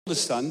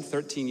oldest son,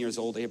 13 years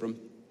old, Abram,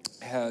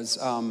 has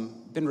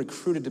been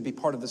recruited to be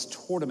part of this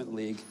tournament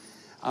league.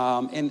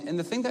 And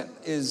the thing that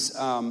is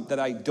that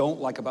I don't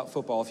like about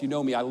football, if you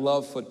know me, I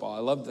love football. I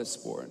love this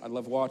sport. I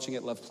love watching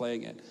it, love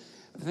playing it.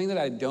 The thing that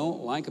I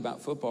don't like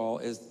about football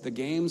is the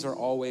games are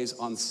always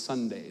on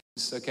Sundays,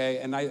 okay?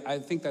 And I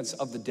think that's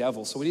of the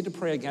devil. So we need to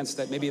pray against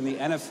that, maybe in the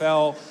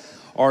NFL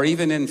or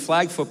even in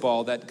flag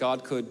football, that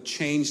God could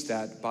change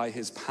that by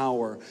his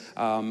power.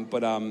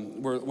 But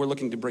we're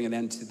looking to bring an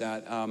end to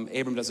that.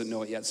 Abram doesn't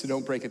know it yet, so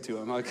don't break it to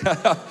him.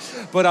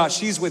 But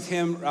she's with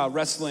him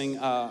wrestling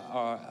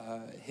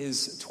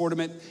his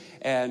tournament,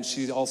 and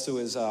she also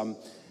is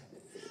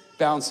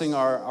bouncing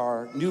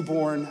our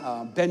newborn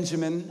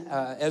Benjamin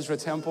Ezra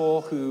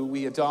Temple, who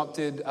we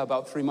adopted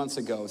about 3 months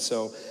ago.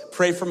 So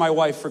pray for my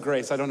wife for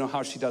grace. I don't know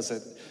how she does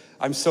it.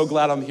 I'm so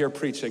glad I'm here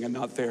preaching and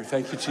not there.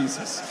 Thank you,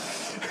 Jesus.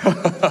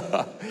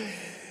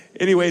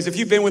 Anyways, if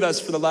you've been with us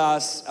for the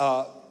last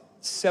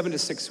 7 to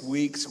 6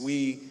 weeks,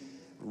 we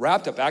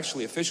wrapped up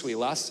actually officially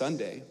last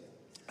Sunday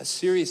a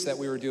series that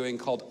we were doing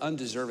called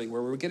Undeserving,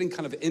 where we were getting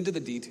kind of into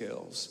the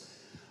details,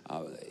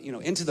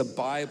 into the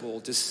Bible,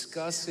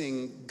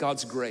 discussing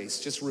God's grace,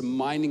 just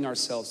reminding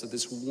ourselves of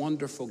this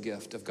wonderful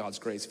gift of God's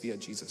grace via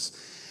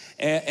Jesus.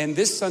 And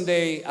this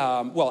Sunday,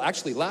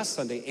 last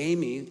Sunday,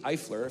 Amy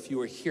Eifler, if you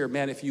were here,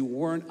 man, if you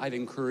weren't, I'd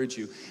encourage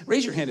you.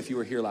 Raise your hand if you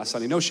were here last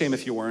Sunday. No shame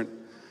if you weren't.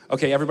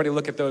 Okay, everybody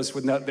look at those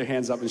with their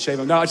hands up and shame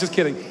them. No, I was just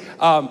kidding.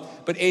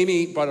 But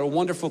Amy brought a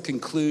wonderful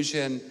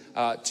conclusion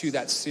to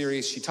that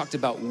series. She talked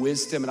about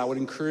wisdom, and I would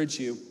encourage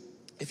you,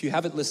 if you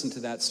haven't listened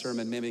to that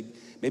sermon,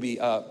 maybe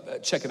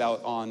check it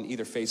out on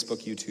either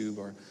Facebook, YouTube,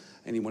 or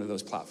any one of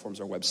those platforms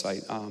or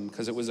website,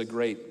 because it was a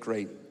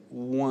great,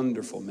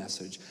 wonderful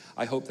message.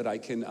 I hope that I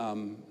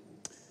can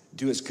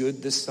do as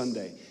good this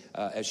Sunday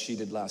as she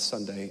did last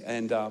Sunday.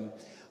 And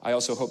I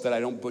also hope that I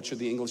don't butcher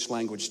the English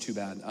language too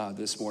bad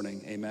this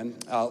morning. Amen.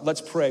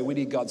 Let's pray. We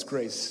need God's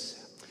grace.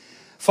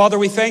 Father,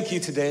 we thank you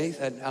today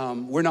that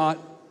we're not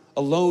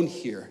alone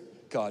here,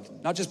 God.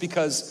 Not just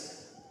because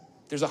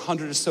there's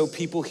 100 or so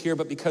people here,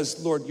 but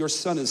because, Lord, your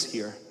Son is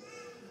here.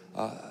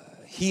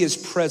 He is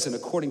present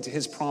according to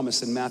his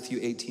promise in Matthew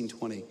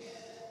 18:20.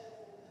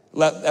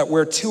 That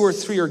where 2 or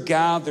 3 are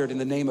gathered in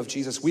the name of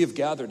Jesus, we have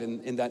gathered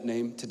in that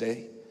name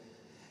today.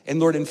 And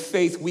Lord, in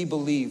faith, we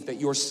believe that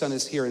your Son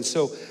is here. And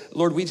so,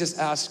 Lord, we just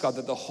ask, God,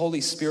 that the Holy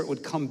Spirit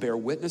would come bear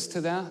witness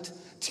to that,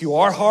 to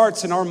our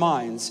hearts and our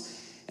minds,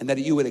 and that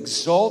you would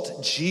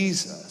exalt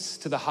Jesus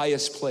to the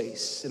highest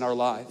place in our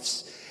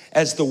lives.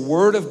 As the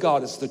word of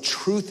God, as the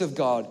truth of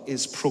God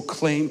is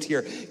proclaimed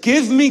here.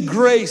 Give me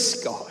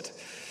grace, God.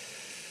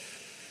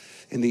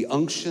 In the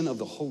unction of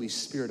the Holy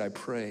Spirit, I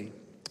pray.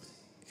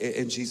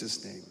 In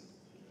Jesus' name,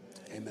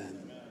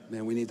 amen.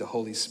 Man, we need the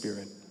Holy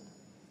Spirit.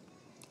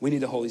 We need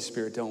the Holy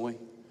Spirit, don't we?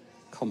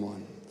 Come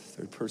on,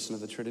 third person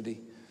of the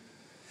Trinity.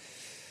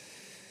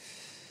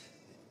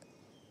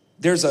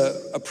 There's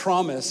a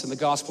promise in the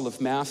Gospel of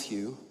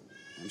Matthew.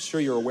 I'm sure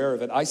you're aware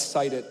of it. I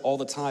cite it all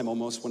the time,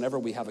 almost whenever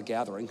we have a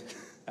gathering.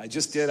 I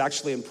just did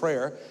actually in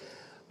prayer.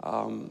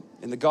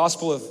 In the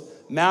Gospel of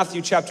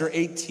Matthew chapter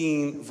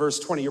 18, verse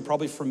 20, you're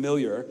probably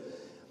familiar.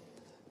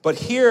 But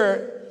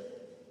here,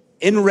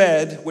 in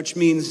red, which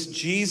means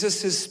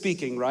Jesus is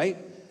speaking, right?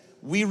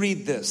 We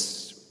read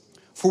this.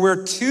 For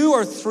where 2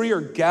 or 3 are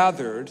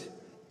gathered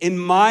in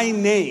my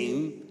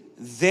name,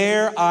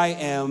 there I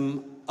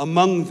am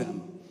among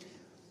them.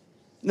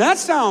 Now that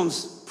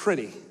sounds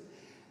pretty.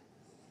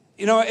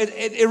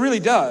 It really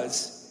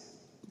does.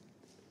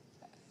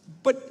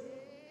 But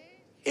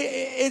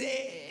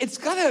it's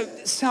got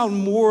to sound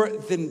more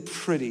than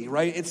pretty,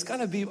 right? It's got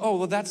to be, oh,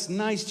 well, that's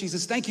nice,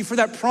 Jesus. Thank you for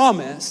that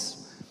promise.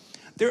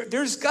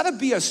 There's got to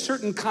be a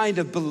certain kind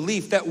of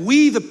belief that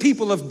we, the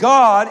people of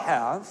God,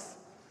 have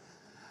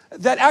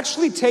that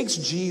actually takes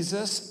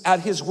Jesus at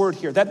his word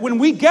here. That when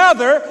we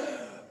gather,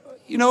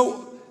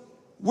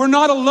 we're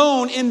not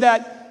alone in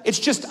that it's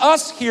just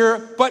us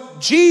here,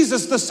 but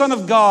Jesus, the Son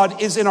of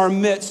God, is in our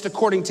midst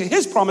according to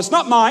his promise,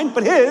 not mine,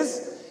 but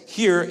his,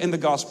 here in the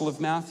Gospel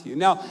of Matthew.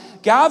 Now,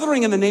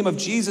 gathering in the name of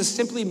Jesus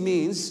simply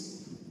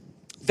means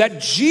that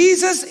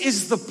Jesus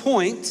is the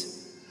point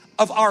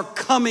of our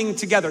coming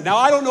together. Now,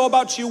 I don't know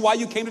about you, why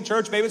you came to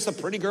church. Maybe it's the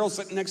pretty girl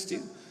sitting next to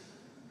you.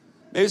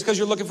 Maybe it's because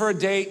you're looking for a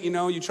date.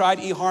 You tried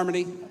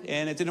eHarmony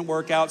and it didn't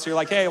work out. So you're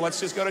like, hey, let's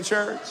just go to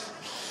church.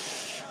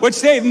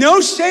 Which, Dave, no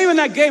shame in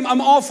that game.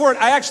 I'm all for it.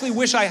 I actually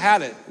wish I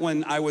had it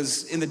when I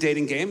was in the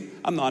dating game.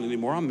 I'm not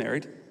anymore. I'm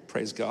married.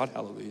 Praise God.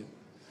 Hallelujah.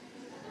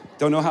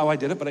 Don't know how I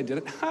did it, but I did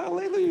it.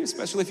 Hallelujah.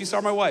 Especially if you saw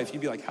my wife.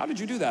 You'd be like, how did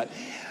you do that?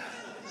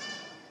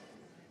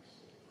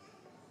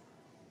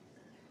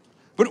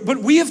 But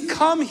we have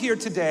come here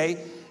today,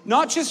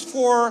 not just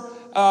for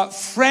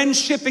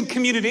friendship and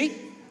community,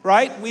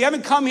 right? We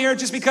haven't come here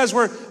just because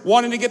we're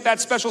wanting to get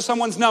that special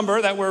someone's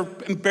number that we're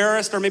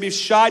embarrassed or maybe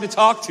shy to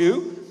talk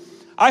to.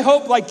 I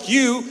hope like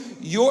you're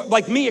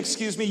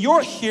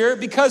here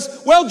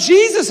because, well,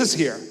 Jesus is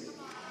here.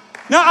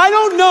 Now, I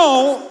don't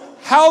know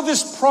how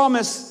this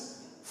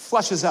promise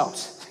fleshes out.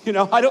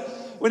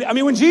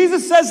 When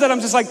Jesus says that,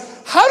 I'm just like,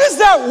 how does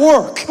that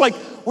work? Like,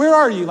 where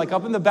are you? Like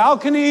up in the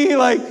balcony?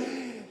 Like,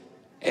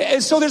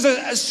 and so there's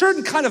a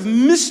certain kind of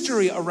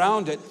mystery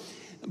around it.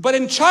 But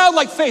in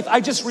childlike faith,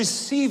 I just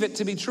receive it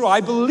to be true. I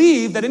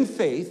believe that in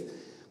faith,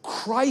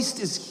 Christ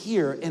is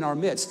here in our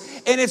midst.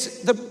 And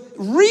it's the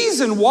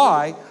reason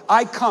why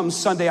I come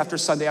Sunday after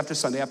Sunday after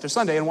Sunday after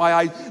Sunday, and why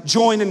I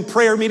join in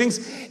prayer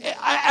meetings.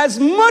 As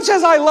much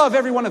as I love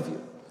every one of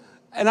you,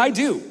 and I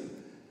do,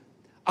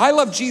 I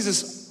love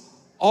Jesus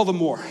all the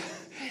more.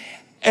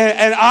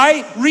 And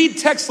I read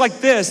texts like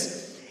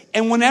this,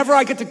 and whenever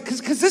I get to,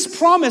 because this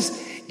promise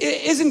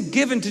isn't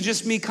given to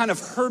just me kind of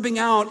herbing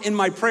out in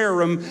my prayer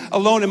room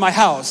alone in my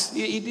house.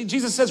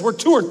 Jesus says where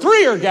 2 or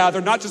 3 are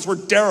gathered, not just where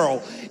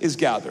Daryl is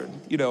gathered.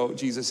 You know,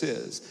 Jesus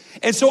is.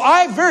 And so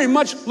I very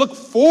much look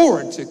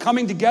forward to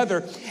coming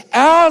together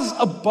as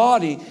a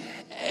body.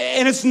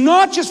 And it's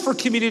not just for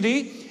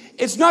community.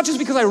 It's not just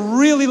because I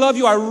really love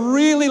you. I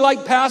really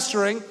like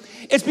pastoring.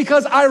 It's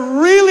because I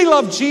really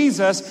love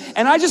Jesus,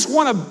 and I just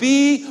want to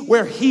be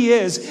where he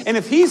is. And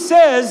if he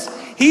says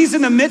he's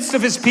in the midst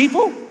of his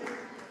people,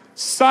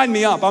 sign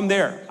me up. I'm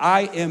there.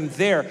 I am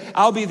there.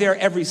 I'll be there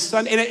every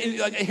Sunday.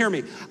 And hear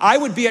me. I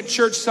would be at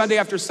church Sunday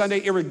after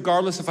Sunday,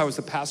 regardless if I was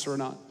the pastor or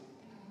not.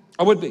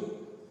 I would be.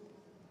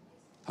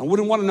 I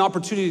wouldn't want an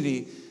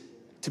opportunity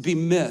to be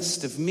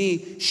missed of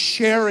me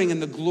sharing in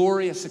the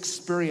glorious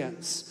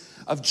experience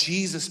of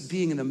Jesus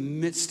being in the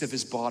midst of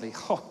his body.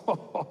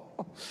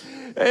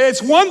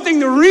 It's one thing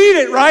to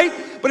read it, right?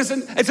 But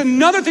it's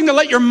another thing to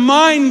let your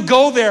mind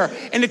go there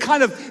and to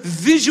kind of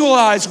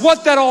visualize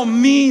what that all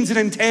means and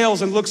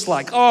entails and looks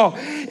like. Oh,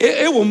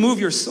 it will move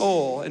your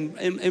soul, and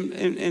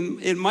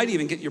it might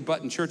even get your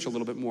butt in church a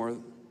little bit more.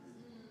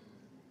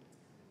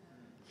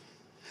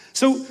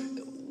 So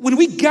when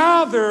we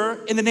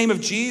gather in the name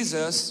of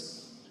Jesus,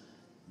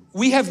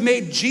 we have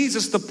made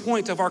Jesus the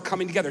point of our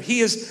coming together.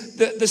 He is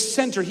the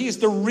center. He is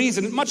the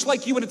reason. Much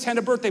like you would attend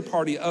a birthday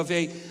party of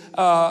a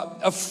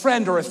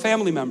friend or a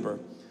family member.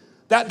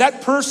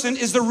 That person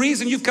is the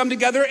reason you've come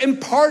together and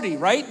party,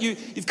 right?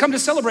 You've come to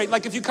celebrate.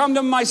 Like if you come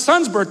to my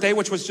son's birthday,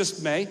 which was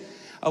just May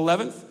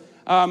 11th,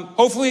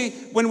 hopefully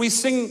when we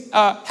sing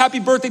happy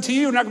birthday to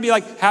you, you're not gonna be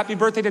like happy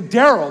birthday to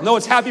Daryl. No,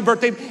 it's happy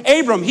birthday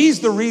Abram. He's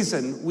the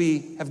reason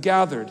we have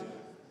gathered.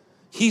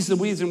 He's the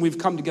reason we've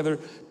come together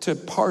to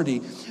party.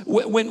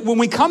 When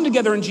we come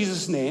together in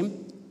Jesus'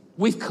 name,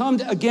 we've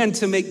come again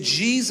to make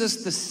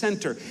Jesus the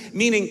center,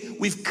 meaning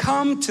we've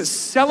come to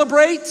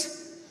celebrate,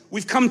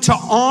 we've come to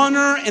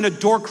honor and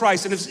adore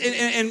Christ.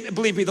 And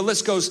believe me, the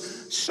list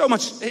goes so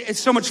much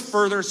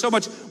further, so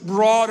much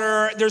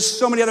broader. There's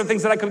so many other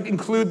things that I could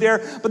include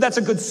there, but that's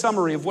a good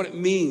summary of what it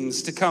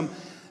means to come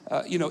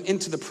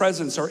into the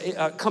presence or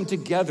come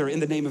together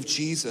in the name of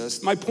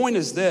Jesus. My point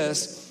is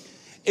this.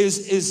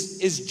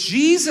 Is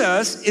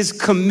Jesus is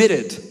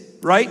committed,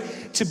 right,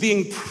 to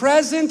being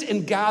present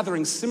in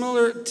gatherings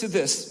similar to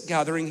this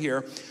gathering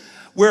here,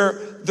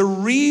 where the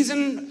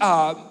reason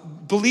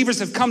believers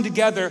have come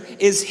together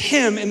is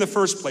him in the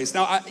first place.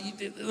 Now,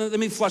 let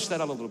me flush that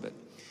out a little bit.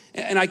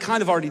 And I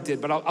kind of already did,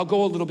 but I'll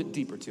go a little bit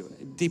deeper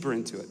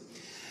into it.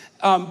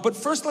 But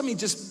first, let me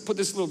just put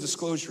this little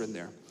disclosure in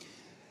there.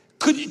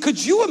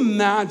 Could you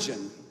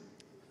imagine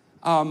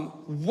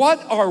what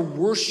our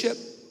worship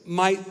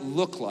might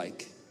look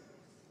like?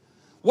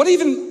 What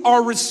even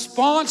our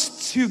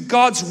response to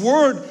God's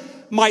word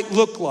might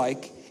look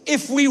like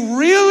if we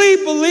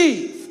really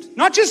believed,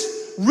 not just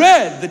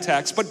read the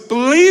text, but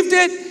believed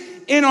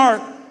it in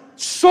our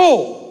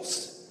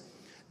souls,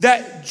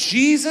 that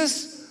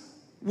Jesus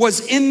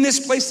was in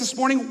this place this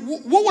morning.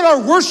 What would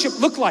our worship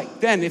look like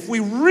then if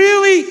we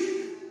really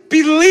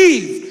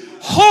believed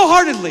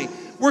wholeheartedly,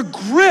 were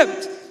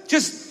gripped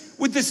just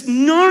with this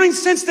gnawing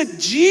sense that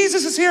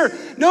Jesus is here?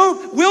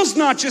 No, Will's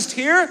not just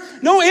here.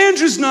 No,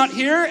 Andrew's not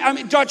here. I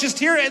mean, not just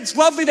here. It's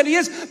lovely that he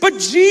is, but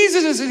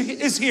Jesus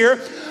is here.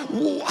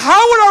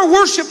 How would our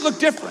worship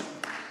look different?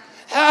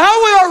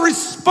 How would our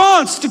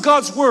response to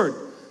God's word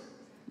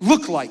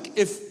look like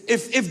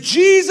if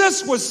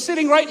Jesus was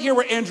sitting right here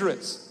where Andrew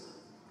is?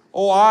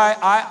 Oh,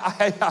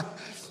 I'd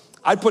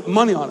put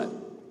money on it,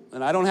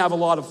 and I don't have a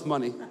lot of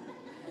money,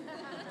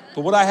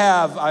 but what I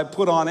have, I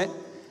put on it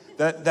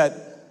that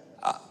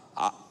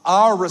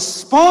our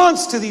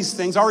response to these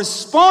things, our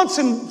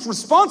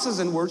responses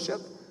in worship,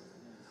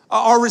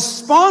 our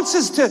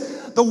responses to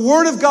the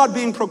word of God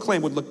being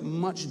proclaimed would look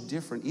much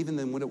different even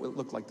than what it would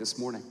look like this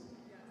morning.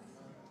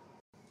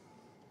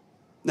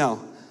 Now,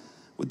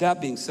 with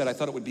that being said, I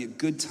thought it would be a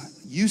good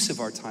use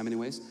of our time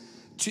anyways,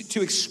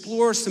 to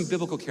explore some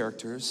biblical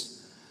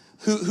characters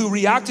who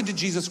reacted to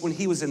Jesus when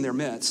he was in their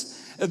midst.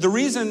 The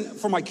reason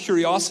for my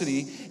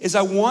curiosity is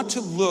I want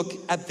to look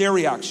at their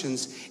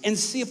reactions and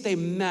see if they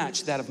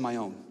match that of my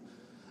own.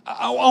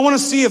 I want to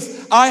see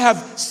if I have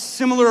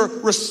similar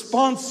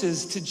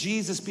responses to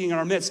Jesus being in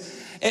our midst.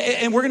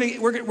 And we're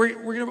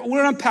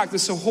gonna unpack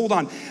this. So hold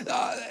on,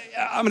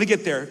 I'm gonna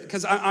get there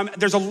because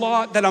there's a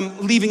lot that I'm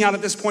leaving out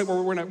at this point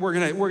where we're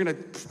gonna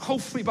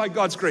hopefully by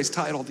God's grace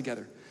tie it all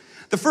together.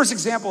 The first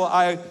example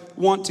I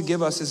want to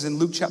give us is in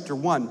Luke chapter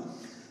 1.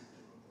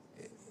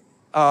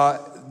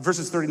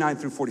 verses 39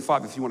 through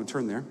 45, if you want to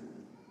turn there.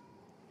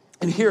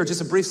 And here,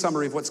 just a brief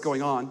summary of what's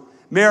going on.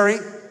 Mary,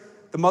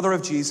 the mother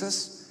of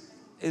Jesus,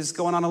 is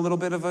going on a little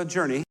bit of a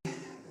journey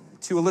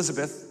to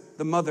Elizabeth,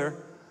 the mother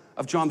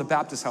of John the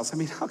Baptist's house. I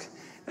mean,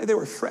 they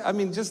were,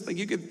 just like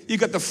you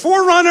got the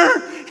forerunner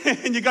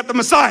and you got the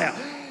Messiah,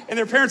 and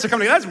their parents are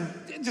coming.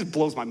 It just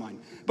blows my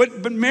mind.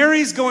 But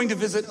Mary's going to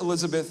visit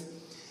Elizabeth,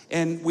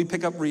 and we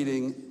pick up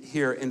reading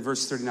here in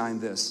verse 39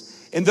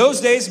 this. In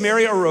those days,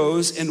 Mary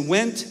arose and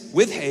went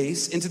with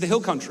haste into the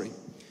hill country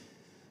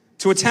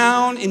to a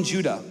town in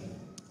Judah.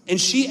 And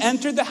she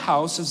entered the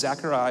house of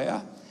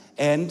Zechariah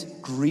and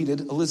greeted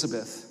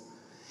Elizabeth.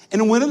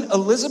 And when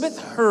Elizabeth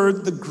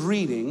heard the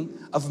greeting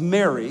of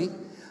Mary,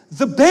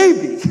 the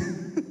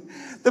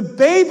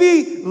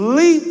baby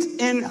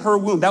leaped in her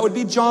womb. That would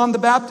be John the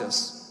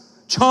Baptist.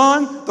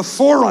 John, the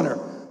forerunner,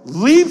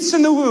 leaps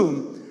in the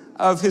womb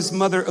of his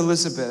mother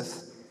Elizabeth.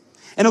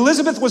 And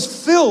Elizabeth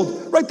was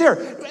filled right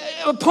there.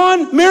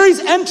 Upon Mary's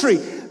entry,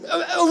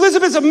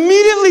 Elizabeth's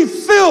immediately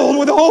filled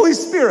with the Holy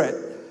Spirit.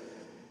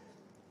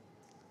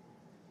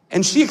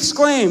 And she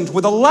exclaimed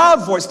with a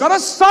loud voice, not a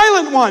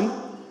silent one.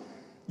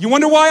 You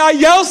wonder why I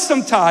yell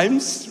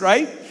sometimes,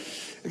 right?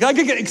 I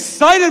can get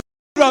excited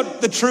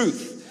about the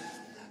truth.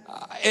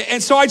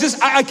 And so I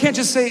can't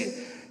just say,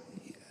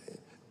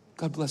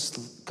 God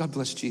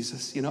bless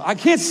Jesus. I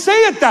can't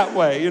say it that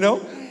way,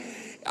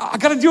 I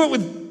got to do it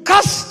with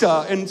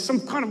gusto and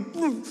some kind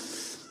of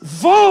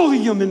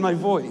volume in my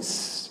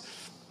voice.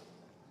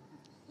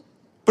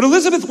 But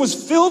Elizabeth was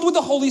filled with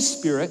the Holy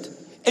Spirit,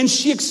 and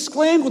she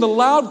exclaimed with a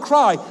loud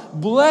cry,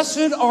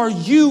 "Blessed are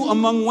you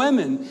among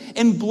women,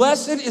 and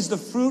blessed is the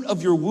fruit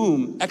of your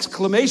womb!"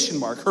 Exclamation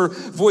mark. Her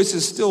voice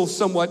is still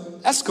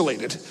somewhat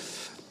escalated.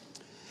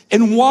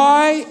 And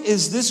why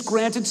is this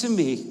granted to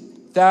me,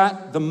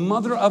 that the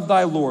mother of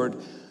thy Lord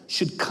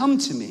should come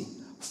to me?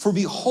 For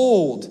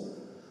behold,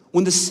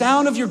 when the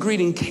sound of your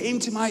greeting came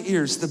to my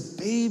ears, the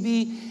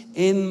baby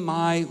in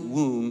my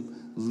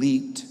womb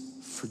leaped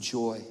for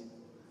joy.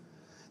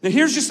 Now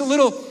here's just a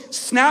little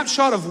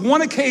snapshot of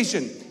one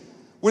occasion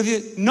where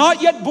the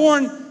not yet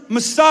born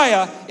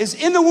Messiah is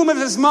in the womb of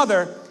his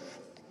mother.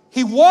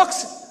 He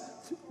walks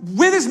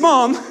with his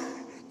mom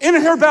in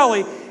her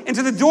belly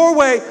into the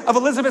doorway of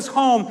Elizabeth's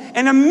home,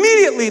 and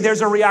immediately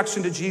there's a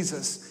reaction to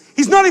Jesus.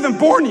 He's not even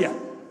born yet.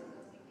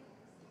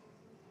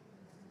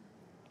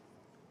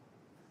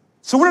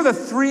 So what are the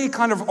three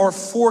or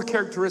four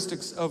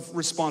characteristics of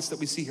response that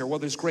we see here? Well,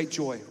 there's great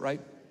joy,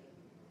 right?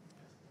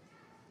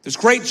 There's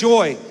great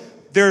joy.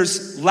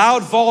 There's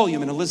loud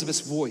volume in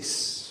Elizabeth's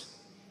voice.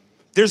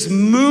 There's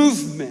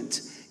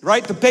movement,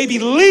 right? The baby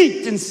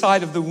leaped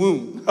inside of the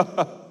womb.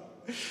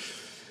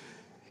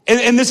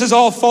 And this is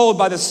all followed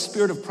by the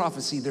spirit of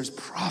prophecy. There's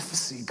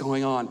prophecy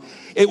going on.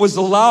 It was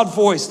the loud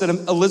voice that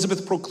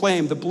Elizabeth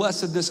proclaimed, the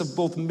blessedness of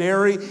both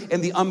Mary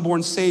and the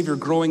unborn Savior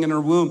growing in her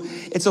womb.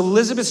 It's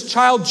Elizabeth's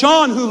child,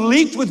 John, who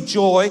leaped with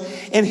joy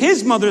in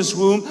his mother's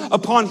womb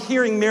upon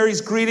hearing Mary's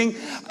greeting.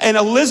 And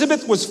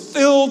Elizabeth was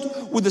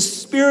filled with the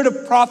spirit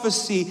of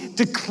prophecy,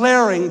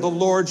 declaring the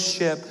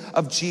lordship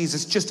of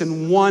Jesus. Just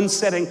in one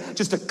setting,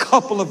 just a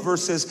couple of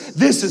verses.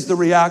 This is the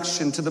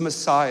reaction to the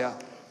Messiah.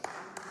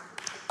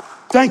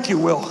 Thank you,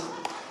 Will.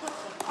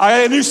 I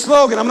had a new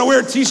slogan. I'm going to wear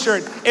a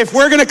t-shirt. If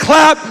we're going to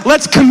clap,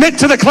 let's commit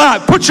to the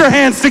clap. Put your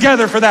hands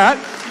together for that.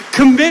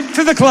 Commit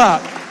to the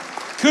clap.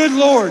 Good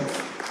Lord.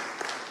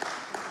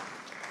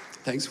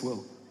 Thanks,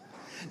 Will.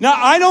 Now,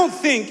 I don't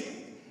think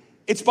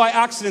it's by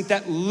accident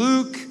that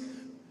Luke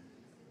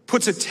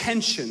puts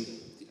attention,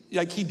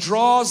 like he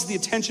draws the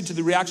attention to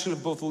the reaction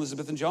of both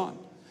Elizabeth and John.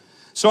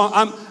 So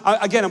I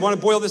want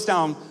to boil this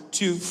down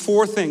to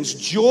four things.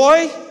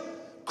 Joy,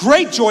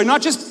 great joy,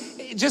 not just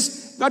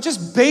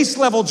base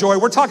level joy.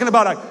 We're talking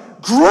about a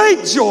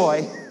great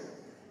joy,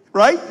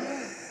 right?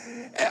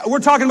 We're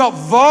talking about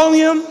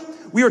volume.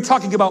 We are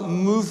talking about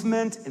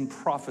movement and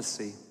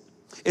prophecy.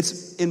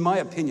 It's, in my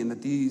opinion,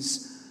 that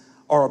these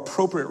are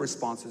appropriate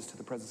responses to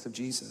the presence of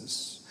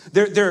Jesus.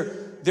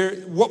 They're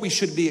what we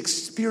should be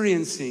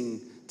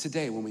experiencing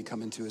today when we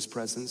come into his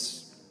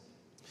presence.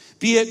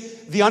 Be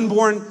it the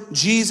unborn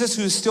Jesus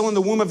who's still in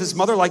the womb of his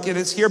mother, like it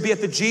is here. Be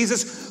it the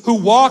Jesus who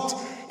walked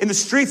in the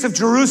streets of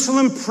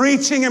Jerusalem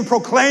preaching and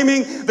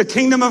proclaiming the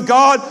kingdom of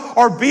God,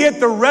 or be it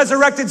the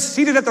resurrected,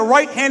 seated at the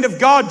right hand of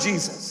God,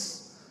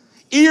 Jesus.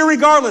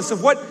 Irregardless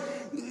of what,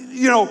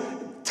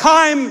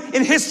 time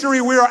in history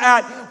we are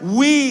at,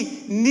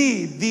 we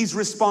need these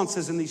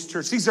responses in these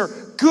churches. These are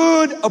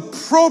good,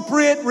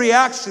 appropriate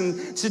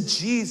reaction to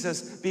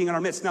Jesus being in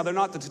our midst. Now, they're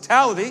not the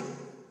totality.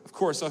 Of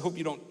course, I hope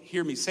you don't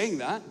hear me saying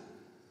that.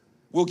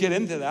 We'll get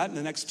into that in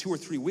the next 2 or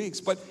 3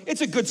 weeks, but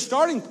it's a good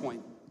starting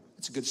point.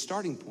 It's a good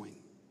starting point.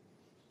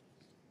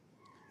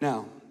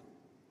 Now,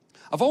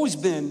 I've always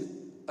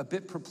been a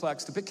bit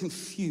perplexed, a bit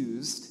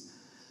confused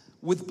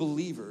with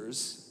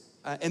believers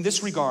in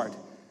this regard.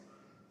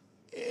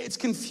 It's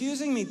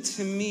confusing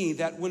to me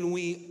that when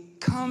we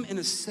come in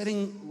a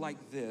setting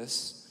like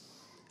this,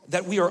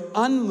 that we are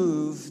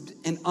unmoved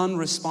and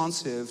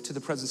unresponsive to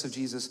the presence of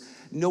Jesus,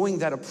 knowing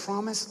that a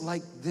promise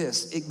like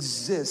this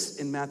exists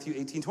in Matthew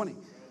 18:20.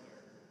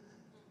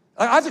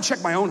 I have to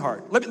check my own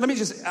heart. Let me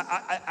just,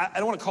 I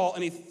don't want to call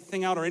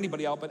anything out or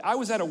anybody out, but I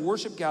was at a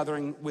worship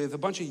gathering with a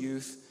bunch of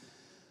youth,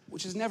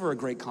 which is never a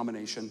great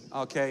combination,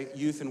 okay?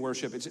 Youth and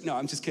worship. No,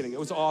 I'm just kidding. It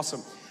was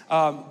awesome.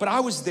 But I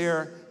was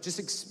there just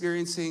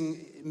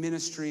experiencing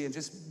ministry and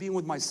just being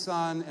with my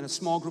son and a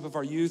small group of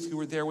our youth who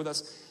were there with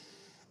us.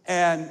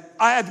 And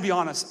I had to be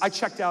honest, I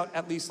checked out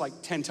at least like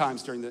 10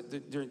 times during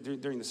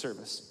the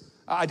service.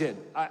 I did.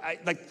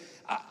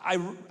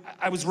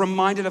 I was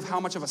reminded of how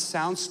much of a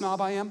sound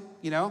snob I am,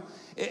 you know?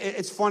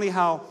 It's funny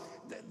how,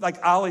 like,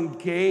 I'll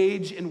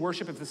engage in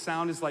worship if the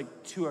sound is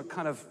like to a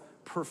kind of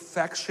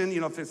perfection, you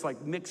know, if it's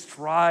like mixed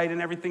right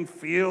and everything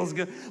feels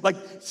good, like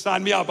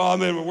sign me up, oh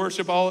man,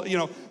 worship all, you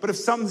know. But if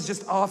something's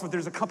just off, if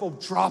there's a couple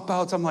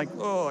dropouts, I'm like,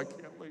 oh, I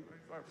can't wait.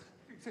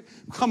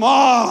 Come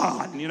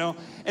on, you know.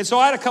 And so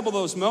I had a couple of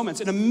those moments,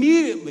 and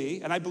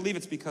immediately, and I believe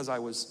it's because I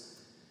was,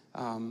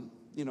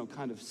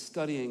 kind of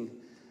studying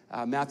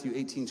Matthew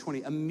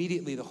 18:20,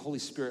 immediately the Holy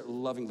Spirit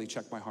lovingly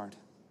checked my heart.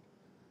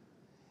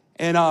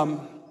 And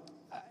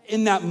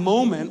in that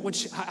moment,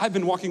 which I've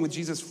been walking with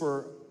Jesus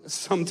for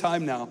some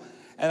time now,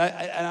 and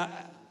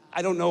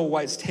I don't know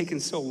why it's taken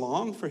so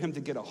long for him to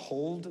get a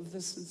hold of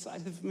this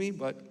inside of me,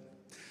 but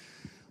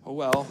oh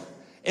well.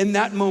 In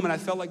that moment, I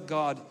felt like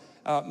God,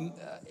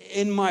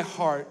 in my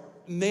heart,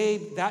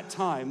 made that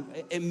time,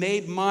 it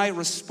made my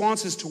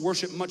responses to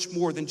worship much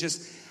more than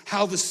just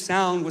how the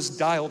sound was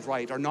dialed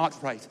right or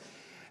not right.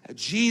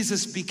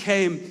 Jesus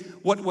became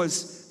what was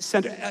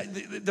center,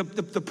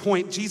 the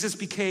point. Jesus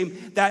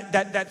became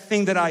that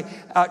thing that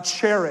I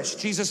cherished.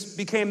 Jesus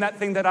became that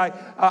thing that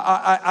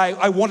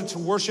I wanted to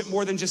worship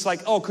more than just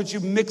like, oh, could you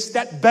mix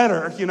that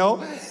better, you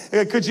know?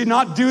 Could you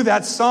not do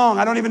that song?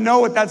 I don't even know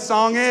what that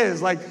song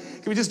is. Like,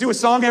 can we just do a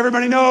song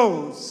everybody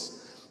knows?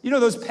 You know,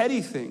 those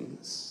petty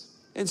things.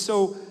 And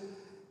so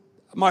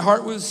my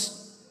heart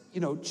was,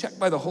 checked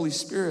by the Holy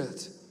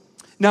Spirit.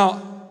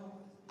 Now,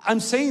 I'm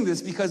saying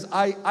this because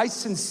I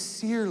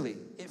sincerely,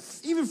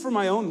 even for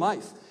my own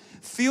life,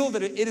 feel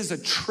that it is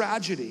a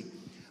tragedy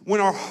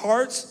when our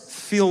hearts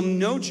feel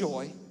no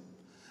joy,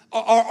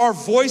 our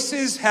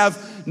voices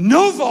have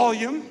no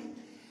volume,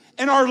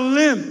 and our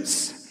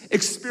limbs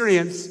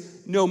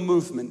experience no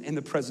movement in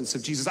the presence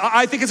of Jesus.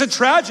 I think it's a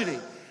tragedy.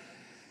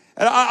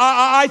 And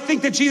I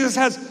think that Jesus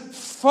has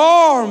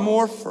far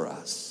more for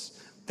us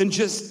than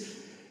just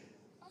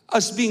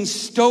us being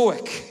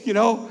stoic,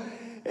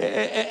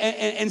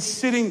 and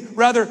sitting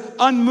rather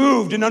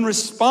unmoved and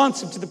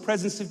unresponsive to the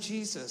presence of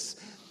Jesus.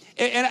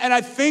 And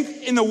I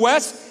think in the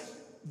West,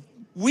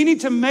 we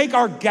need to make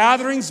our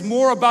gatherings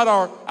more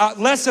about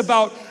less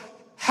about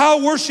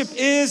how worship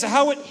is,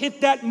 how it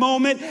hit that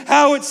moment,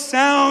 how it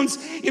sounds,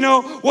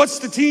 what's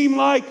the team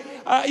like,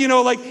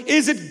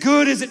 is it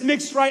good, is it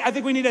mixed right? I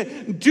think we need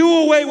to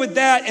do away with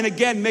that and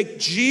again, make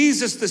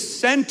Jesus the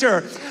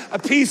center, a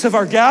piece of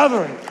our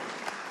gathering.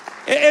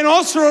 And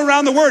also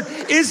around the word,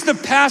 is the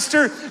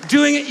pastor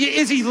doing it?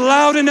 Is he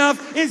loud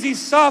enough? Is he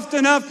soft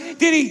enough?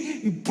 Did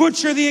he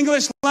butcher the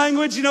English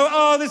language?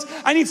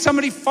 I need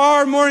somebody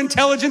far more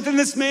intelligent than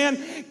this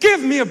man.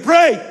 Give me a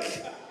break.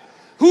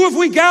 Who have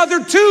we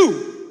gathered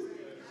to?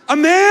 A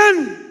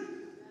man?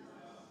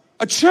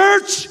 A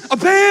church? A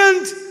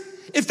band?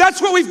 If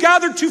that's what we've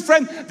gathered to,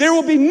 friend, there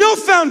will be no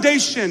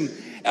foundation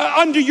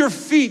under your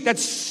feet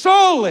that's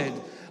solid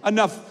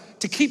enough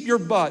to keep your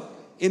butt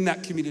in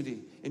that community,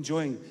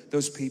 enjoying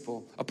those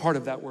people, a part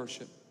of that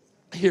worship,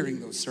 hearing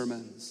those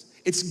sermons.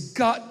 It's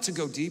got to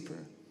go deeper.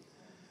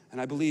 And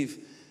I believe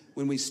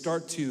when we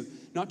start to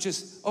not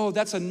just, oh,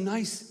 that's a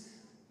nice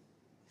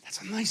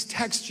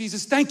text,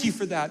 Jesus, thank you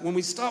for that. When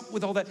we stop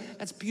with all that,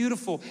 that's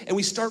beautiful. And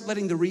we start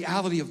letting the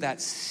reality of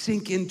that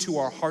sink into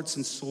our hearts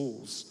and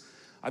souls,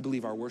 I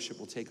believe our worship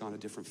will take on a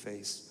different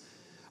face.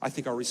 I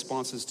think our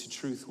responses to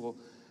truth will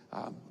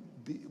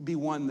be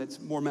one that's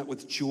more met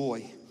with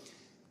joy.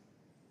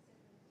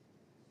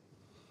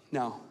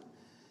 Now,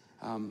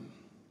 a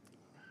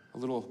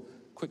little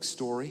quick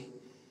story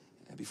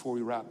before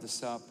we wrap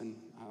this up, and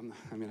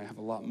I have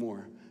a lot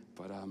more,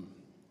 but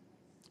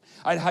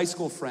I had a high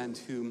school friend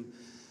whom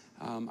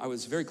I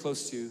was very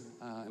close to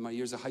in my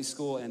years of high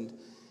school, and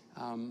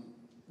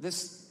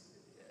this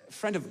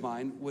friend of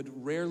mine would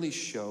rarely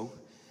show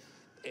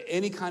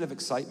any kind of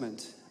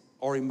excitement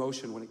or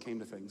emotion when it came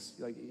to things.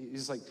 Like,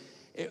 he's like,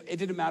 it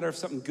didn't matter if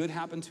something good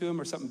happened to him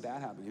or something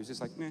bad happened. He was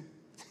just like, meh.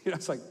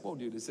 It's like, whoa,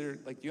 dude, is there,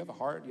 like, do you have a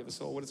heart? Do you have a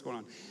soul? What is going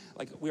on?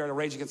 Like, we were at a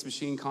Rage Against the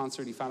Machine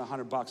concert. He found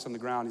 $100 on the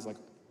ground. He's like,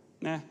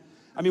 nah.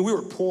 I mean, we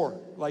were poor,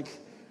 like,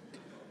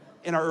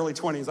 in our early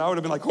 20s. I would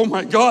have been like, oh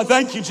my God,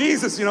 thank you,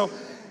 Jesus,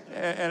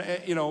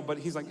 but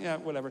he's like, yeah,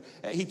 whatever.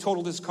 He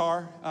totaled his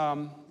car.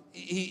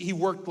 He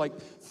worked like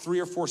 3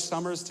 or 4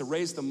 summers to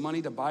raise the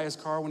money to buy his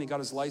car when he got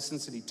his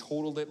license, and he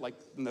totaled it like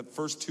in the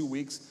first 2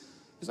 weeks.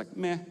 He's like,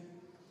 meh,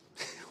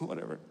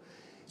 whatever.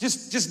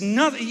 Just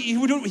nothing. He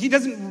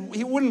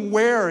wouldn't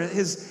wear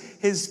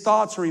his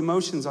thoughts or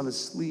emotions on his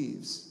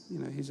sleeves.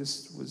 He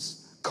just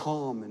was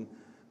calm and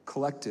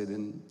collected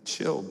and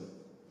chilled.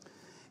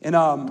 And,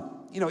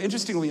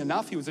 interestingly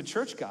enough, he was a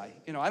church guy.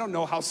 I don't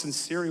know how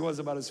sincere he was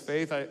about his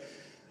faith.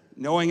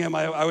 Knowing him,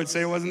 I would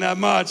say it wasn't that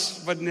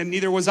much, but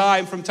neither was I.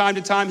 And from time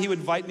to time, he would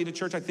invite me to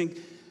church. I think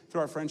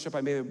through our friendship,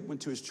 I may have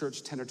went to his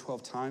church 10 or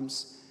 12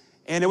 times.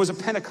 And it was a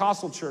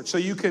Pentecostal church, so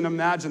you can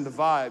imagine the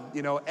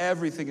vibe.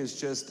 Everything is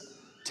just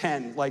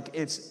 10. Like,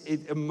 it's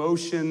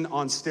emotion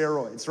on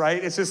steroids,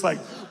 right? It's just like,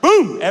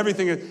 boom,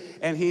 everything is,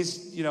 and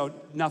he's,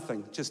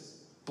 nothing, just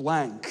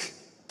blank,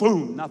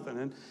 boom, nothing.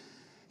 And,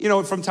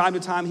 from time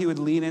to time, he would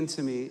lean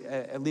into me,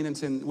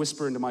 and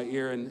whisper into my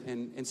ear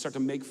and start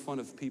to make fun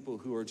of people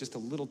who are just a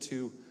little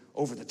too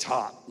over the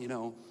top,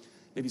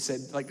 Maybe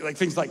said like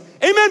things like,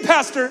 "Amen,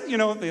 pastor."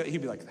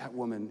 He'd be like, "That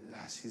woman,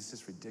 she's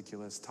just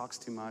ridiculous, talks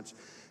too much.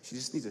 She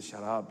just needs to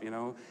shut up,"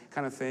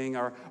 kind of thing.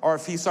 Or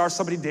if he saw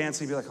somebody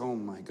dancing, he'd be like, "Oh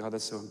my God,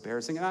 that's so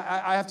embarrassing." And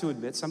I have to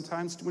admit,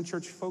 sometimes when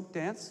church folk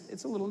dance,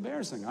 it's a little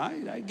embarrassing.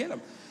 I get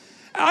them.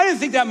 I didn't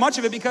think that much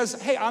of it because,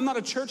 hey, I'm not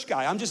a church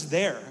guy. I'm just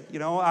there.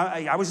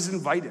 I was just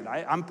invited.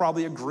 I'm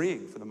probably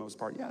agreeing for the most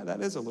part. Yeah, that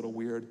is a little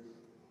weird.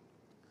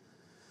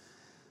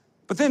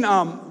 But then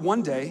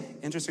one day,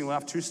 interestingly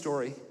enough, true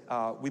story,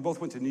 we both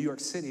went to New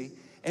York City,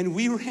 and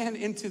we ran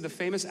into the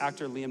famous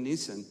actor Liam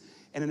Neeson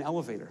in an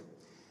elevator.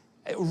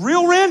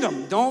 Real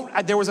random.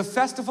 There was a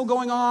festival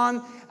going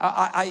on.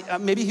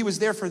 Maybe he was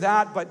there for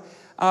that, but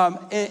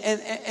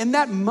in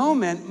that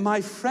moment, my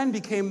friend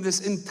became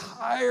this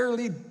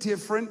entirely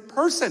different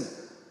person.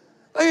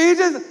 I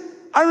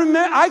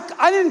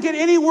didn't get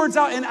any words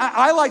out, and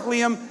I like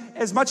Liam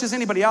as much as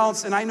anybody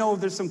else, and I know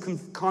there's some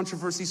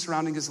controversy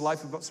surrounding his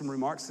life about some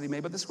remarks that he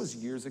made, but this was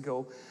years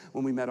ago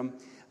when we met him.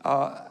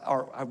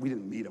 We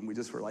didn't meet him. We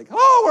just were like,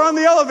 oh, we're on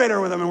the elevator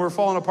with him, and we're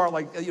falling apart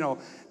like,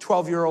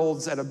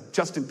 12-year-olds at a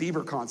Justin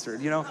Bieber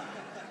concert,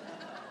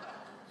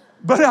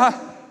 But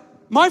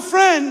my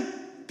friend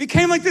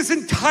became like this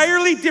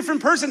entirely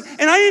different person,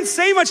 and I didn't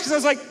say much because I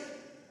was like,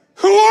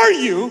 who are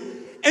you,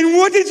 and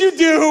what did you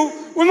do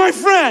with my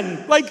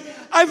friend? Like,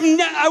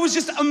 I was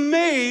just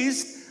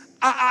amazed.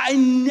 I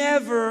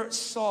never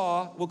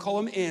saw, we'll call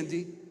him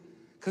Andy,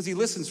 because he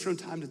listens from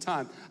time to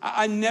time.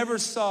 I never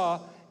saw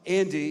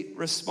Andy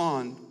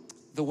respond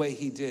the way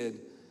he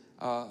did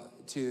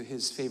to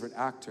his favorite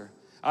actor.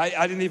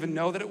 I didn't even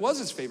know that it was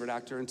his favorite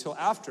actor until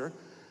after,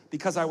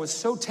 because I was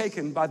so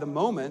taken by the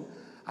moment.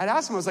 I'd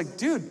asked him, I was like,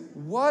 dude,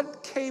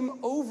 what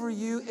came over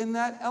you in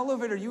that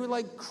elevator? You were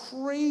like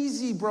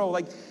crazy, bro.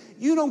 Like,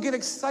 you don't get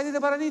excited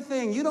about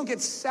anything. You don't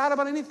get sad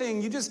about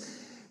anything. You're just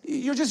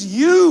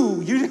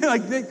you.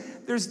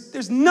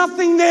 There's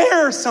nothing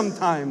there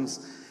sometimes.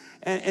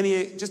 And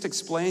he just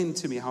explained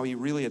to me how he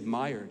really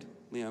admired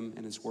Liam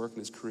and his work and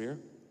his career.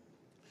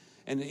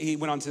 And he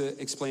went on to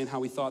explain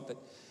how he thought that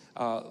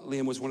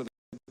Liam was one of the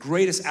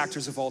greatest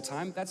actors of all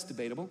time. That's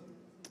debatable.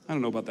 I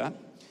don't know about that.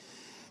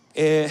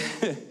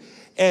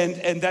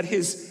 And that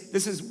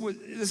this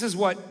is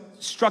what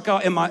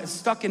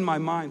stuck in my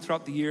mind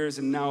throughout the years,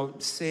 and now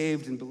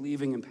saved and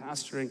believing and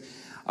pastoring.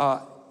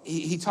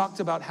 He talked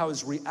about how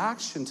his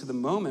reaction to the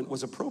moment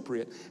was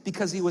appropriate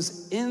because he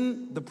was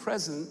in the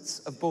presence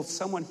of both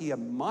someone he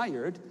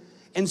admired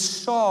and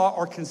saw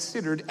or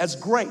considered as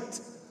great.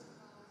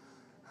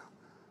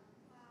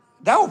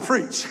 That will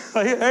preach,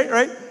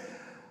 right?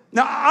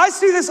 Now, I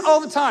see this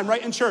all the time,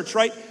 right, in church,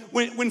 right?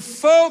 When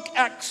folk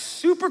act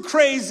super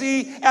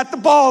crazy at the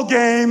ball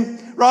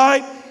game,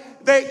 right?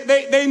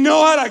 They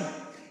know how to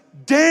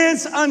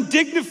dance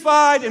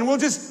undignified, and we'll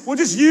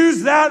just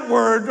use that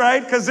word,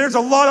 right? Because there's a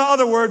lot of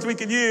other words we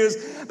could use.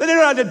 They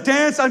know how to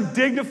dance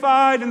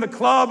undignified in the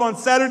club on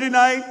Saturday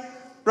night,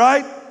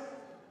 right?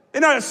 They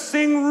know how to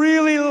sing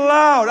really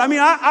loud. I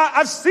mean,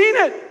 I've seen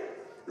it.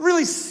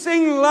 Really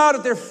sing loud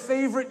at their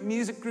favorite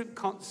music group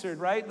concert,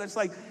 right? That's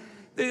like,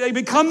 they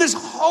become this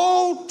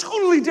whole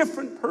totally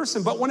different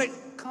person. But when it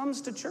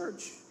comes to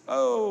church,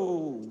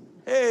 oh,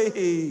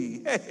 hey,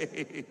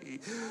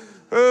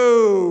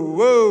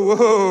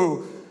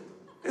 whoa.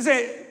 This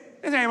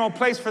ain't no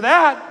place for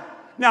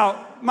that.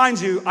 Now,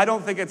 mind you, I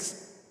don't think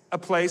it's a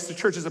place, the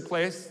church is a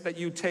place that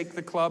you take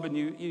the club and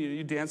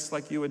you dance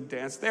like you would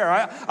dance there.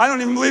 I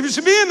don't even believe you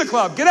should be in the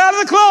club. Get out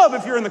of the club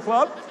if you're in the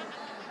club.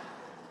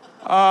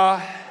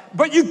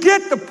 But you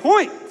get the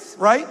point,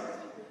 right?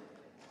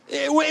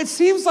 It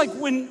seems like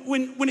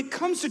when it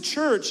comes to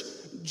church,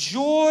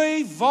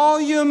 joy,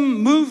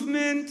 volume,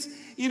 movement,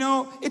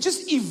 it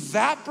just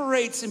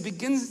evaporates and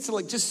begins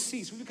to just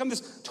cease. We become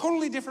this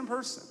totally different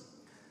person.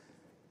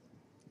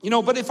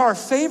 But if our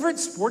favorite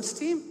sports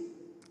team,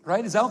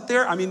 right, is out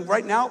there, I mean,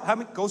 right now,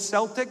 go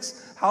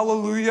Celtics,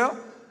 hallelujah.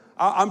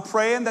 I'm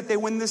praying that they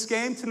win this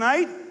game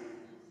tonight.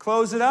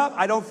 Close it up.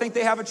 I don't think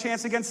they have a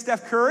chance against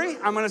Steph Curry.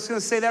 I'm just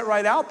going to say that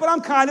right out, but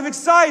I'm kind of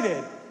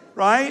excited,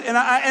 right?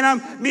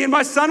 And me and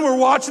my son were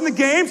watching the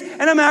games,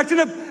 and I'm acting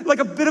like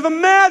a bit of a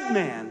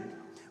madman,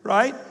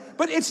 right?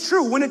 But it's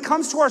true, when it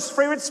comes to our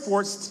favorite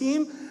sports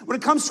team, when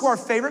it comes to our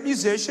favorite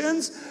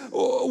musicians,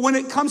 when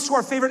it comes to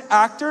our favorite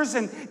actors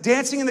and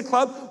dancing in the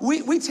club,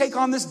 we take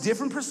on this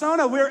different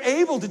persona. We're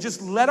able to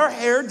just let our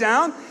hair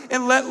down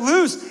and let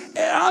loose. And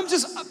I'm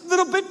just a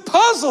little bit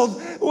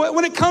puzzled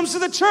when it comes to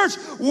the church.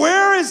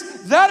 Where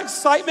is that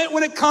excitement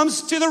when it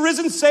comes to the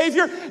risen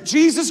Savior,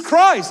 Jesus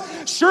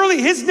Christ?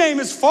 Surely his name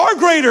is far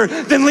greater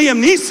than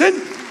Liam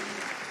Neeson.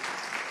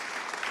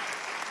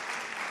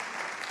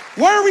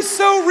 Why are we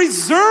so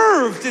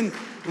reserved and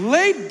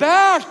laid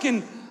back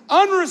and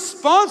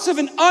unresponsive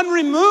and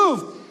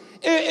unremoved?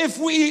 If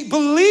we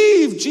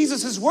believe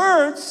Jesus'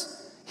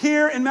 words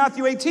here in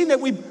Matthew 18,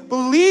 that we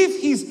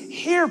believe he's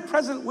here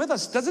present with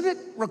us, doesn't it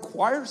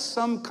require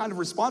some kind of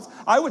response?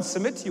 I would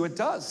submit to you it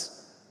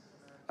does.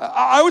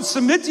 I would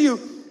submit to you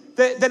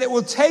that it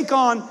will take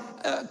on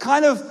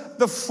kind of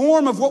the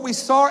form of what we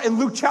saw in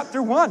Luke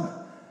chapter 1,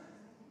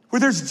 where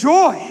there's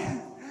joy.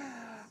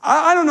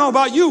 I don't know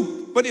about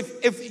you, but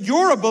if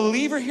you're a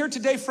believer here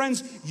today,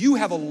 friends, you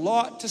have a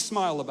lot to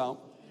smile about.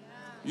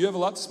 You have a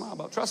lot to smile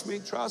about. Trust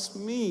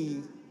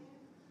me.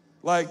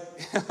 Like,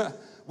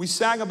 we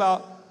sang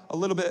about a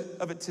little bit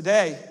of it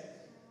today.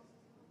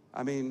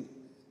 I mean,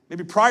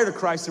 maybe prior to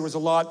Christ, there was a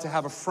lot to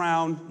have a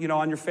frown,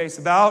 on your face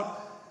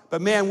about.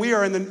 But man,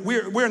 we're in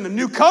the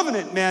new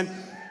covenant, man.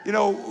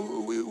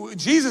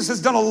 Jesus has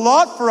done a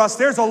lot for us.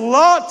 There's a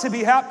lot to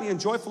be happy and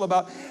joyful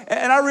about.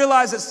 And I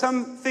realize that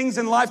some things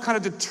in life kind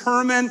of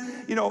determine,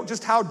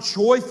 just how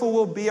joyful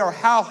we'll be or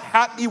how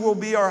happy we'll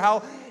be or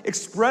how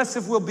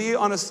expressive we'll be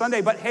on a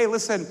Sunday. But hey,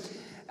 listen,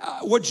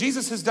 what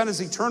Jesus has done is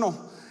eternal.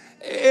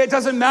 It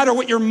doesn't matter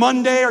what your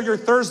Monday or your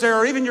Thursday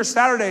or even your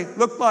Saturday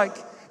look like.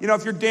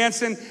 If you're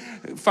dancing,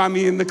 find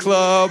me in the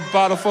club,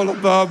 bottle full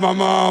of love, my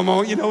mom,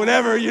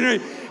 whatever.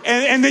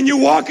 And then you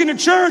walk into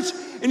church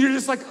and you're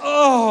just like,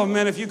 oh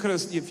man, if you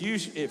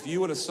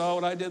would have saw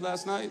what I did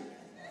last night.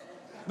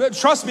 But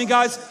trust me,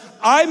 guys,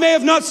 I may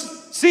have not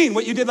seen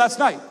what you did last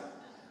night.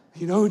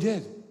 You know who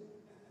did?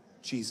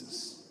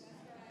 Jesus.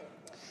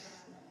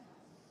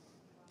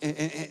 And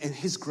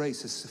his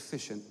grace is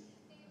sufficient.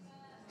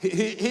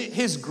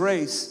 His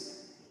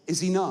grace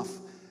is enough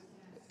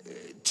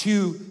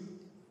to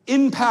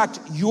impact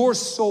your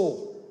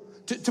soul,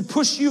 to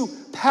push you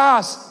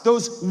past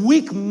those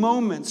weak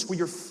moments where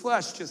your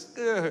flesh just,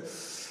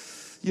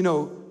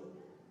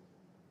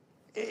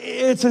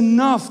 it's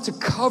enough to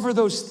cover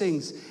those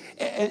things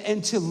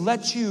and to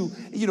let you,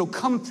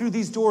 come through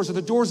these doors or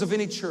the doors of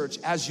any church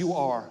as you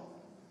are.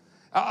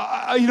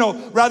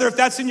 Rather if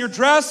that's in your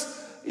dress,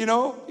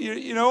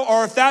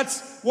 or if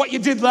that's what you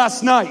did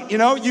last night,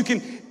 you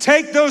can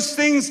take those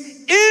things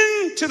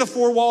into the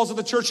four walls of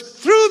the church,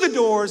 through the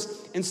doors,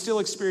 and still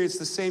experience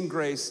the same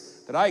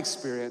grace that I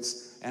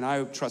experienced. And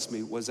I, trust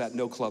me, was at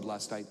no club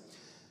last night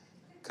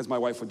because my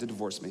wife would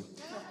divorce me.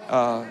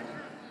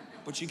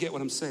 But you get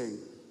what I'm saying.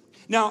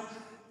 Now,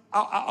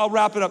 I'll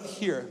wrap it up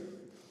here.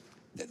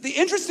 The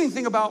interesting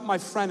thing about my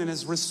friend and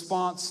his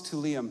response to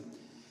Liam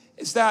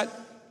is that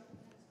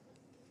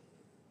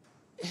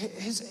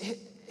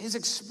his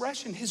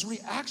expression, his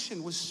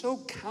reaction was so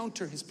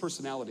counter his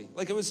personality.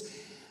 Like it was,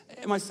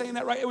 am I saying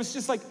that right? It was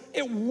just like,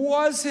 it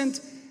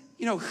wasn't,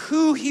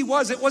 who he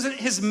was. It wasn't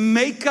his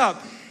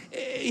makeup.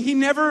 He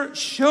never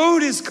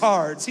showed his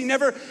cards. He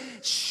never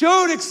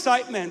showed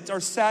excitement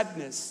or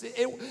sadness.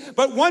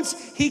 But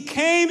once he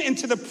came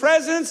into the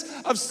presence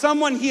of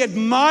someone he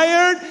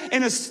admired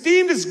and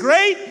esteemed as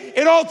great,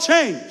 it all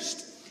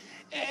changed.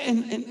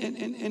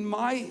 And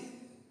my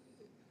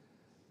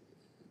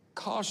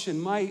caution,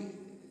 my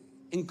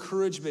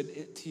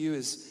encouragement to you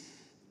is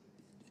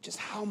just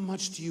how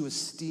much do you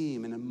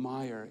esteem and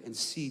admire and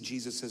see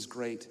Jesus as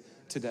great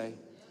today?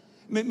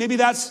 Maybe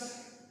that's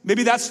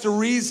the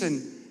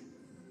reason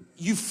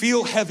you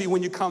feel heavy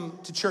when you come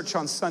to church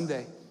on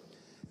Sunday.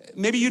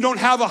 Maybe you don't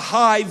have a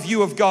high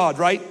view of God,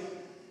 right?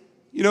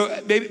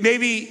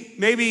 Maybe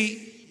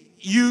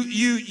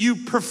you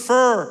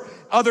prefer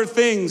other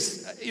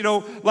things,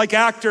 like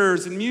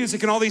actors and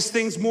music and all these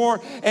things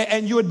more,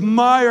 and you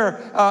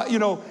admire,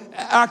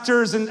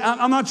 actors. And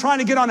I'm not trying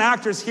to get on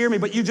actors, hear me,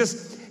 but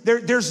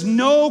there's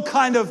no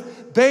kind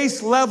of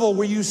base level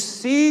where you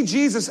see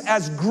Jesus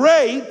as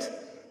great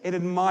and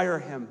admire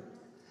him.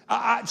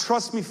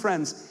 Trust me,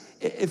 friends,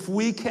 if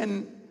we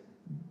can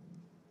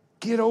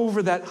get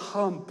over that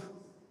hump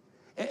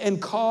and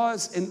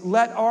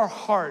let our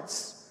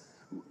hearts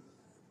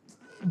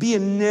be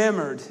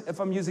enamored, if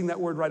I'm using that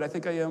word right, I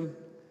think I am.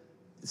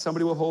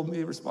 Somebody will hold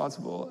me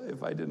responsible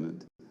if I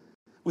didn't.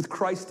 With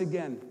Christ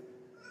again,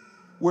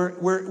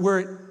 where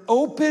it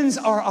opens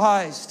our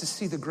eyes to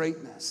see the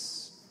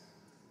greatness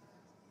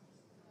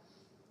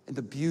and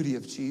the beauty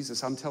of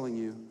Jesus. I'm telling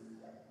you,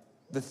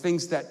 the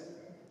things that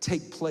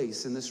take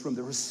place in this room,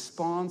 the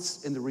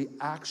response and the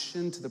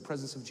reaction to the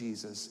presence of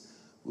Jesus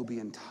will be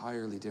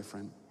entirely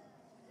different.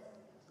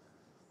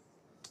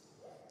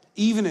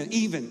 Even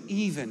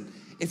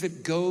if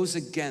it goes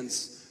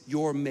against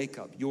your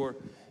makeup, your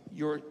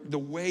the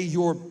way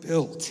you're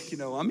built.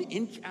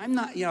 I'm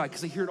not,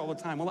 because I hear it all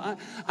the time. Well,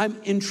 I'm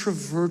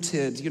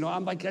introverted.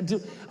 I'm like, I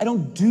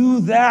don't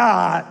do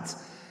that.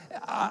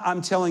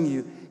 I'm telling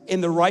you,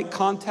 in the right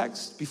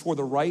context, before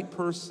the right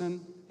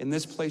person, in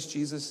this place,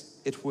 Jesus,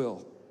 it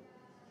will.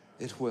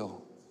 It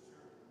will.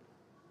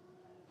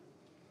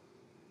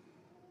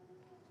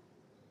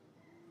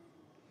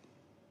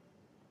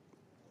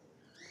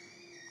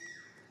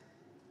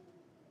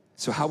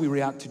 So how we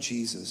react to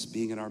Jesus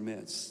being in our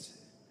midst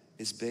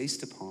is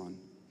based upon,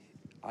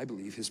 I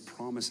believe, his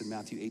promise in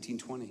Matthew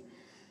 18:20,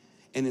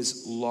 and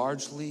is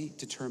largely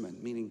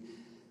determined, meaning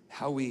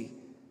how we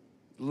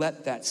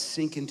let that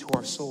sink into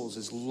our souls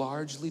is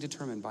largely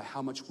determined by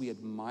how much we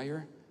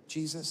admire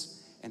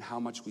Jesus and how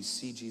much we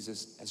see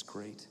Jesus as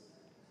great.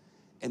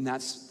 And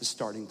that's the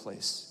starting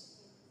place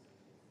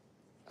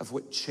of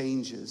what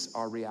changes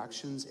our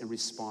reactions and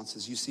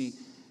responses. You see,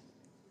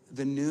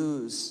 the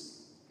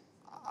news,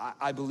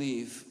 I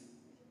believe,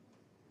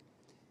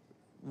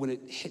 when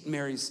it hit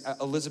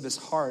Elizabeth's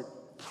heart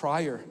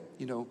prior,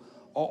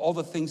 all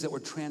the things that were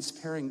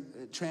transpiring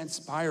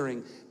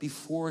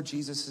before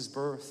Jesus'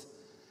 birth,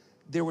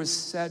 there was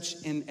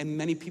such, in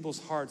many people's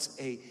hearts,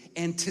 a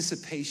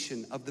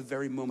anticipation of the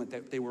very moment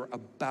that they were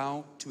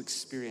about to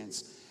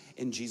experience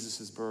in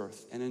Jesus'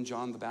 birth and in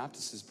John the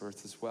Baptist's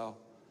birth as well.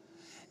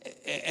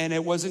 And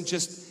it wasn't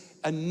just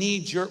a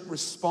knee-jerk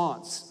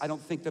response. I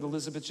don't think that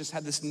Elizabeth just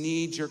had this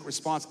knee-jerk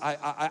response.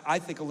 I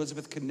think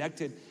Elizabeth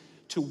connected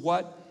to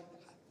what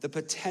the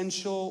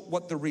potential,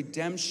 what the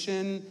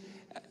redemption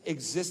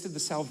existed, the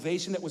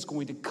salvation that was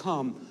going to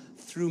come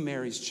through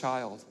Mary's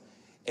child.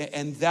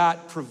 And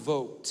that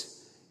provoked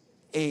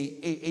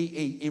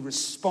a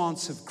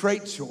response of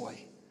great joy,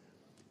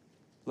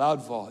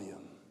 loud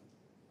volume,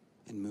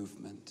 and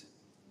movement.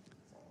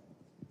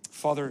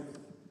 Father,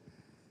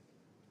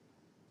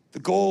 the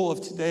goal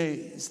of today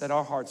is that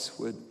our hearts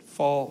would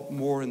fall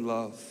more in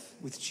love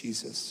with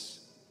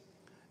Jesus.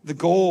 The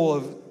goal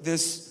of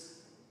this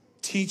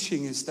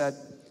teaching is that,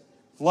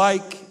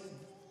 like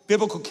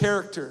biblical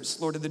characters,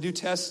 Lord, of the New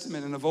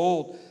Testament and of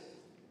old,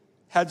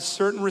 had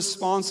certain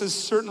responses,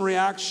 certain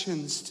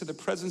reactions to the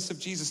presence of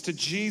Jesus, to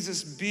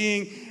Jesus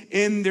being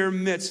in their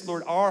midst.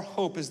 Lord, our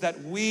hope is that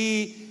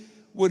we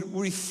would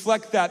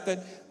reflect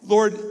that,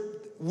 Lord,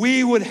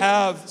 we would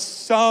have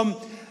some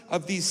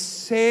of these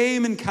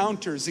same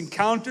encounters.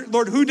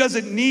 Lord, who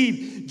doesn't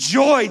need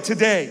joy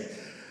today?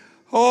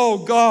 Oh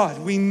God,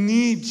 we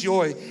need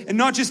joy. And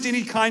not just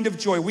any kind of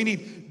joy. We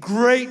need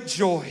great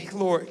joy,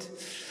 Lord.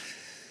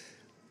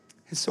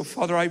 And so,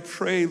 Father, I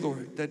pray,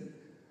 Lord, that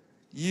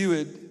you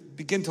would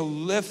begin to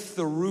lift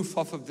the roof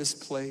off of this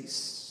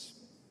place.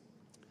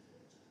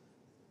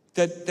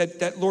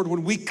 That Lord,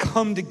 when we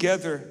come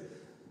together,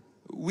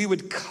 we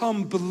would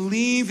come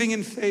believing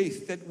in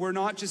faith that we're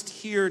not just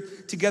here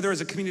together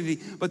as a community,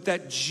 but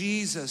that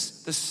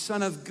Jesus, the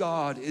Son of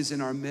God, is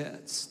in our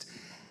midst.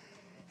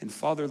 And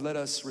Father, let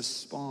us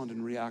respond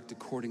and react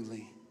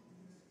accordingly.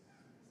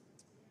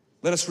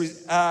 Let us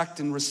react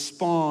and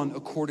respond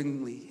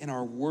accordingly in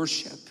our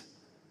worship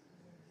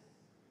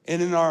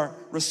and in our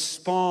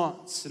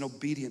response and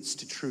obedience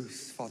to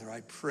truth. Father,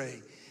 I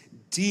pray,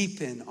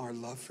 deepen our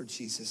love for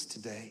Jesus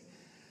today.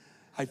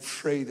 I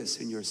pray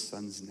this in your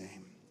Son's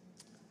name.